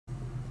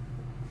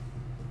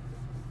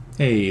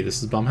Hey,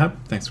 this is Bomhab.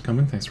 Thanks for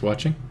coming. Thanks for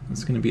watching. This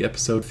is going to be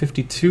episode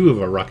 52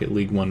 of our Rocket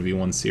League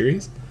 1v1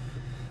 series.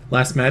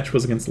 Last match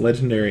was against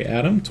Legendary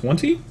Adam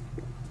 20.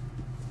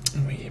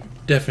 We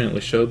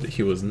definitely showed that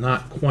he was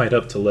not quite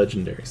up to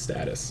Legendary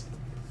status,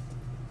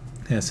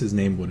 as his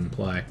name would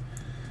imply.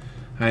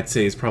 I'd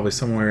say he's probably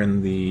somewhere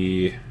in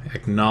the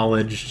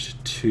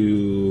acknowledged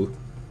to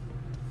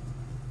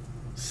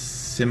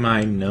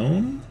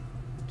semi-known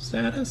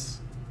status.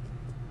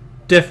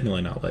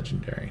 Definitely not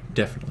Legendary.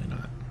 Definitely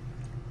not.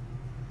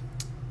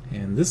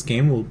 And this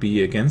game will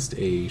be against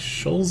a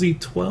Schulze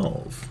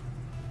 12.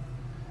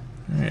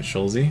 Alright,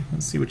 Schulze,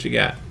 let's see what you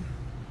got.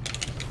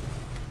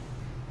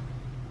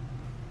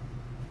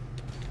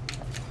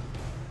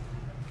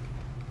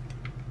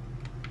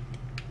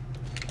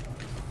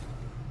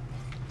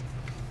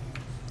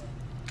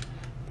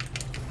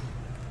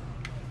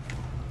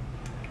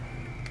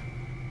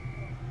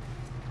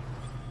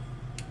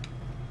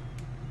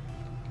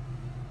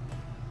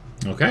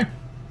 Okay.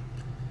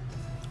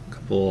 A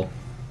couple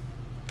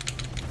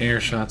air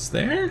shots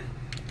there.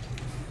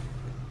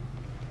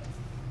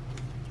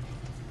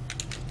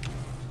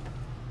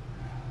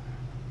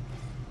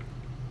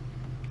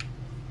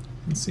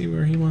 Let's see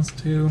where he wants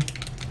to.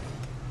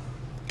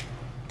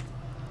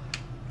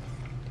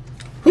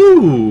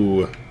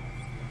 Whoo!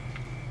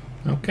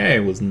 Okay,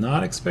 was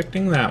not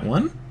expecting that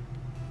one.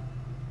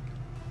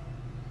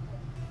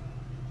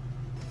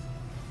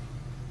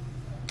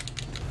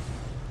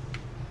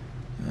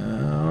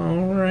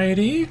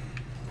 Alrighty.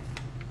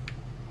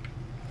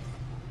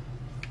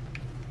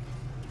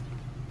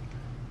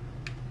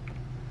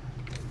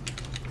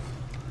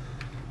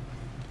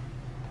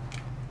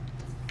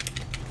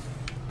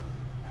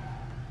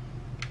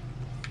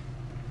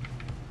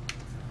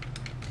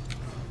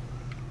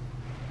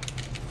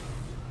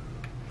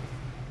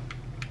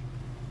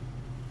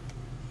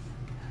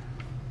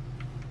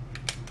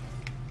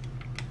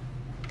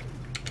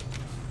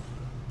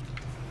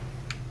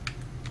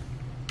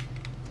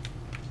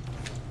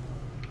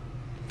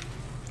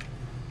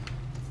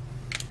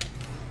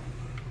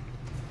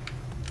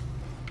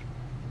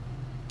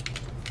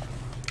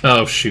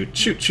 Oh, shoot.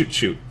 Shoot, shoot,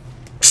 shoot.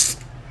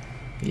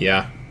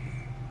 Yeah.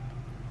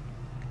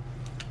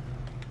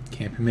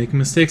 Can't be making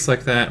mistakes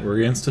like that. We're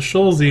against a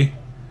Schulze.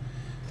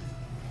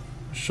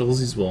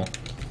 Schulzes will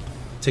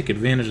take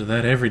advantage of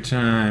that every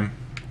time.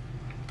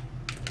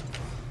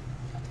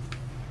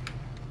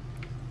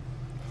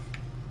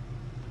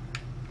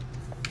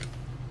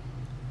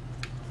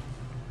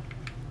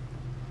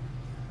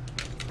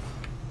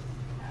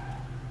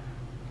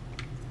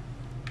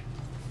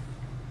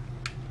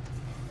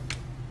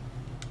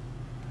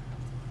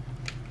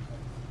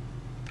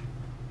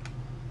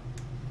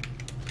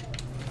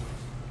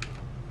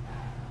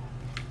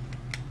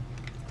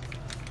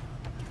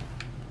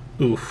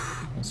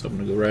 Oof, I was hoping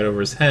to go right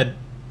over his head.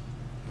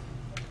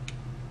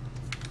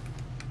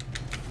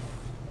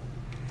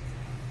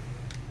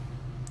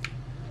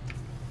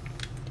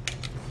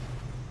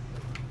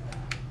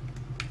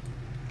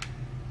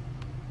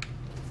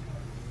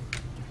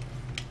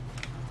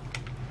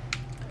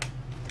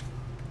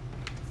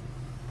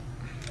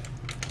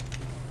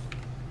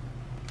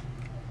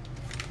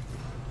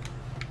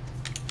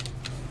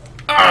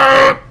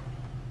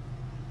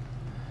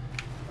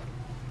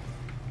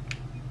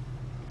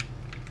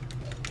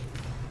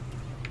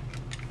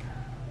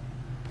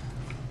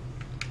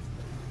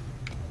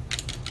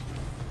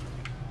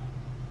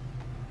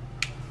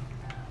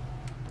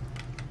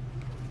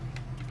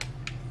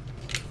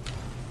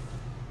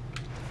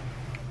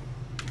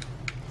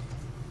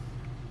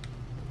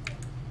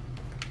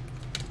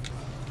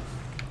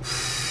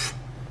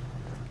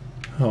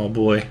 Oh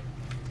boy.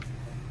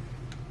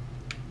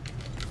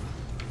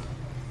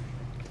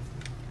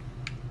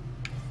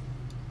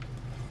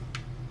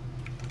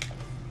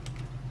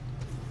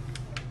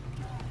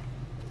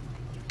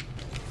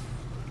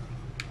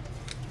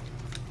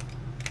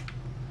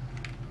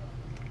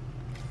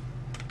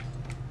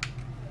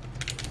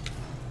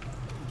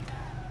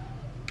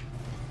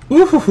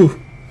 Ooh.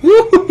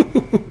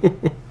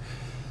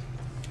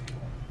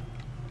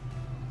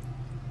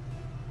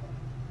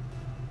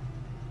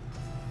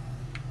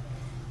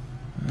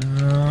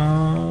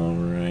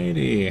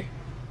 Alrighty.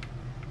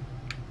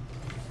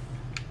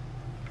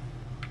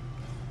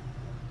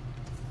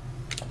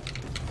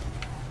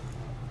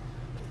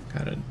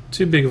 Got a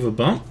too big of a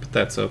bump, but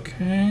that's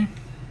okay.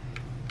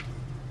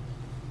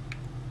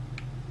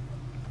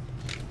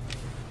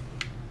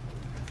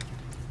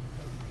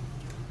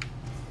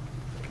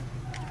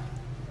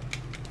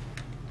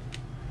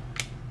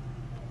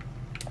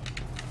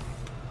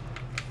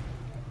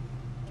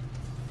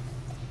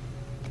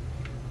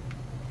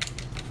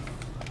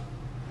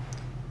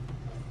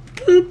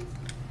 Boop.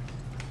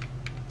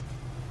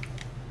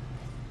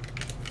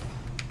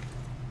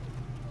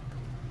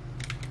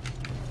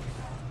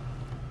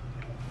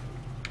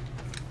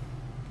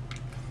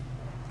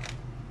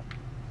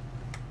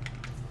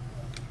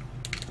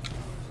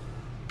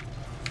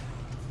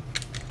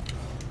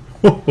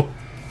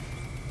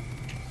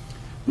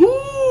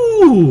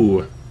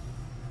 Ooh!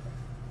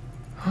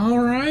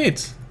 Alright.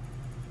 right.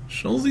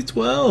 Schulze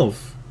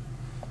 12.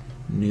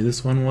 Knew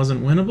this one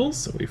wasn't winnable,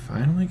 so we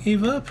finally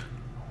gave up.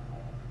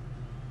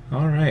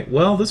 Alright,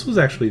 well, this was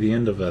actually the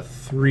end of a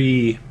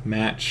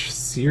 3-match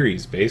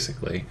series,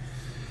 basically.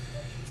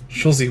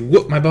 Schulze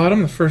whooped my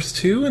bottom the first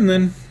 2, and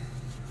then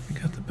I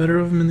got the better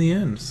of him in the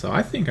end. So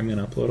I think I'm going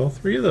to upload all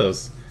 3 of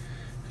those.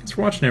 Thanks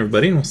for watching,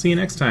 everybody, and we'll see you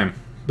next time.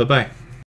 Bye-bye.